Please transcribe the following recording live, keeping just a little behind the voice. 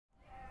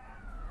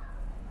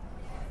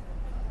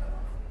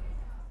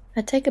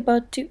I take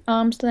about 2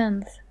 arms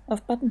length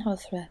of buttonhole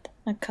thread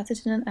and cut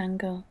it in an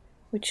angle,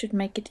 which should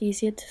make it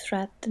easier to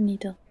thread the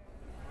needle.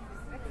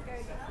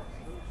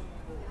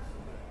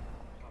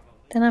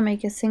 Then I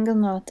make a single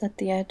knot at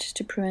the edge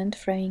to prevent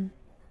fraying,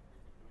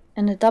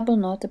 and a double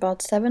knot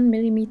about 7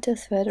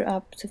 mm further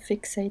up to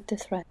fixate the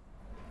thread.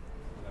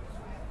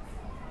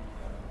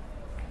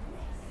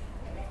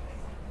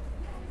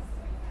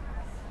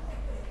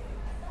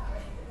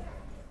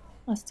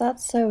 I start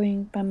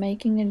sewing by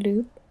making a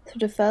loop through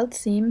the felt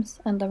seams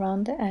and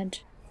around the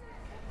edge.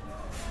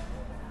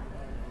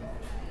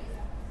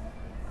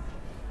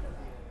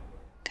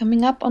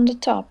 Coming up on the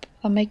top,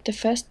 I make the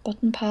first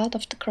bottom part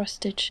of the cross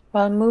stitch,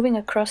 while moving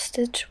a cross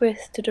stitch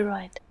width to the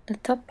right. The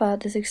top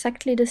part is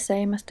exactly the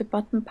same as the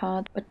bottom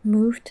part, but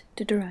moved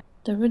to the right.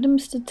 The rhythm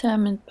is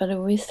determined by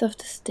the width of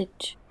the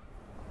stitch.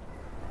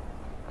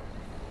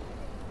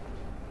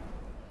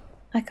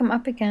 I come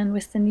up again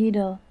with the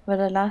needle where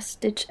the last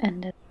stitch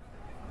ended.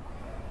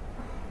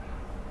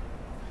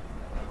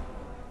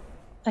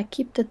 I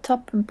keep the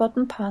top and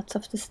bottom parts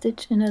of the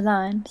stitch in a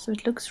line so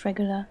it looks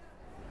regular.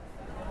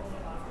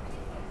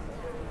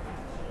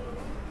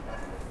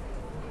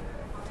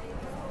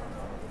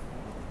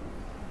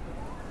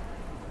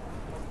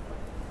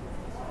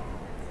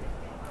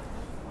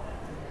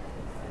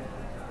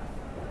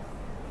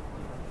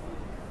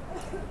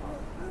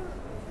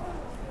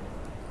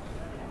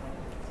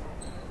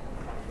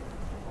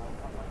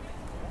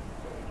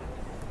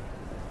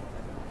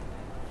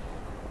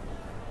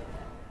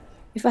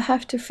 If I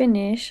have to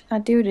finish, I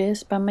do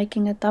this by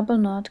making a double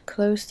knot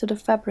close to the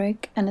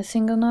fabric and a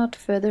single knot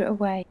further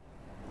away.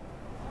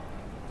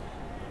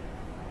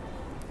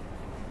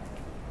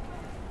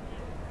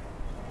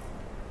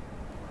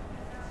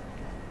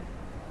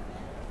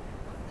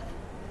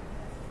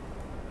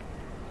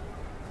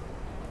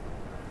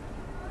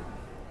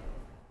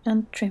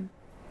 And trim.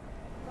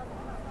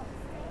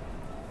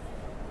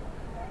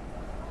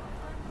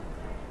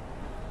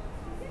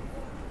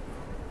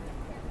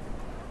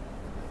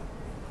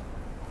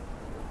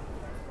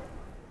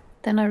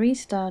 Then I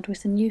restart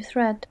with a new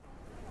thread.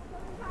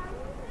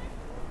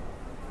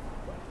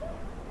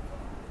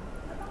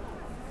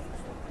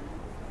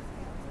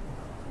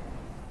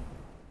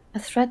 I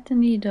thread the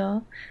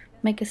needle,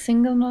 make a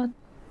single knot,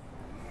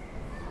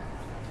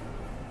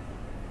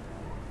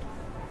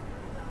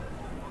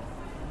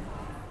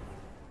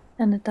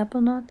 and a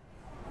double knot,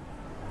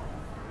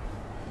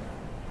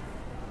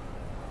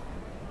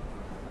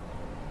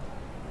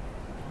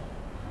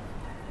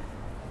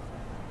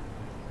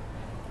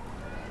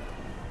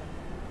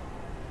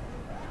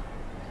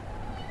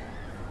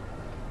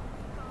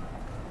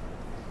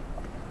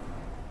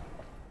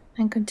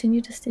 and continue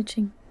the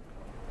stitching.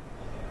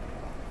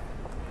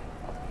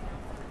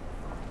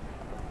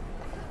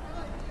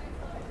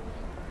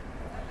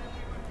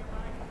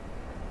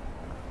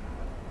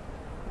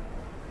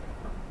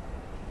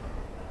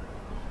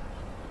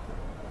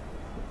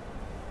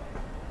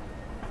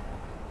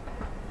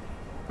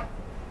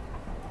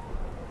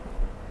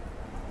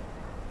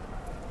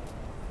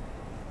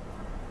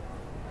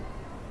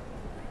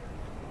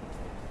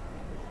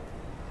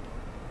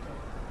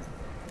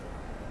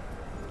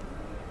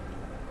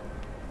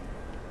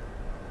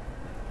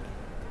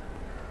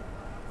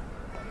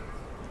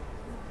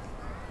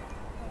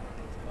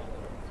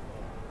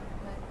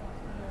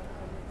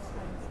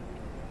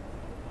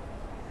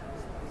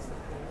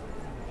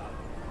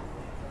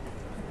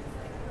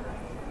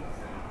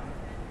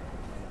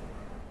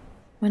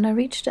 When I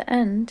reach the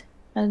end,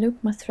 I loop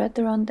my thread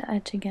around the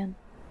edge again.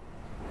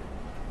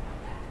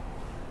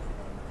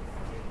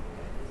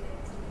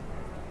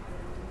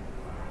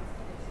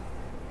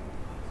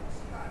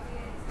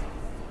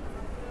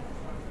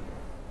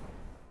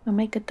 I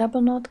make a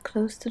double knot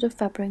close to the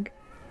fabric.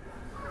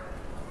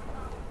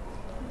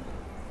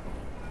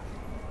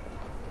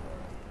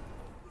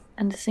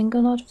 And a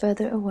single knot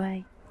further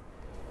away.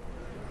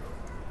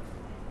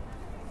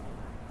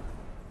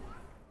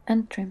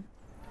 And trim.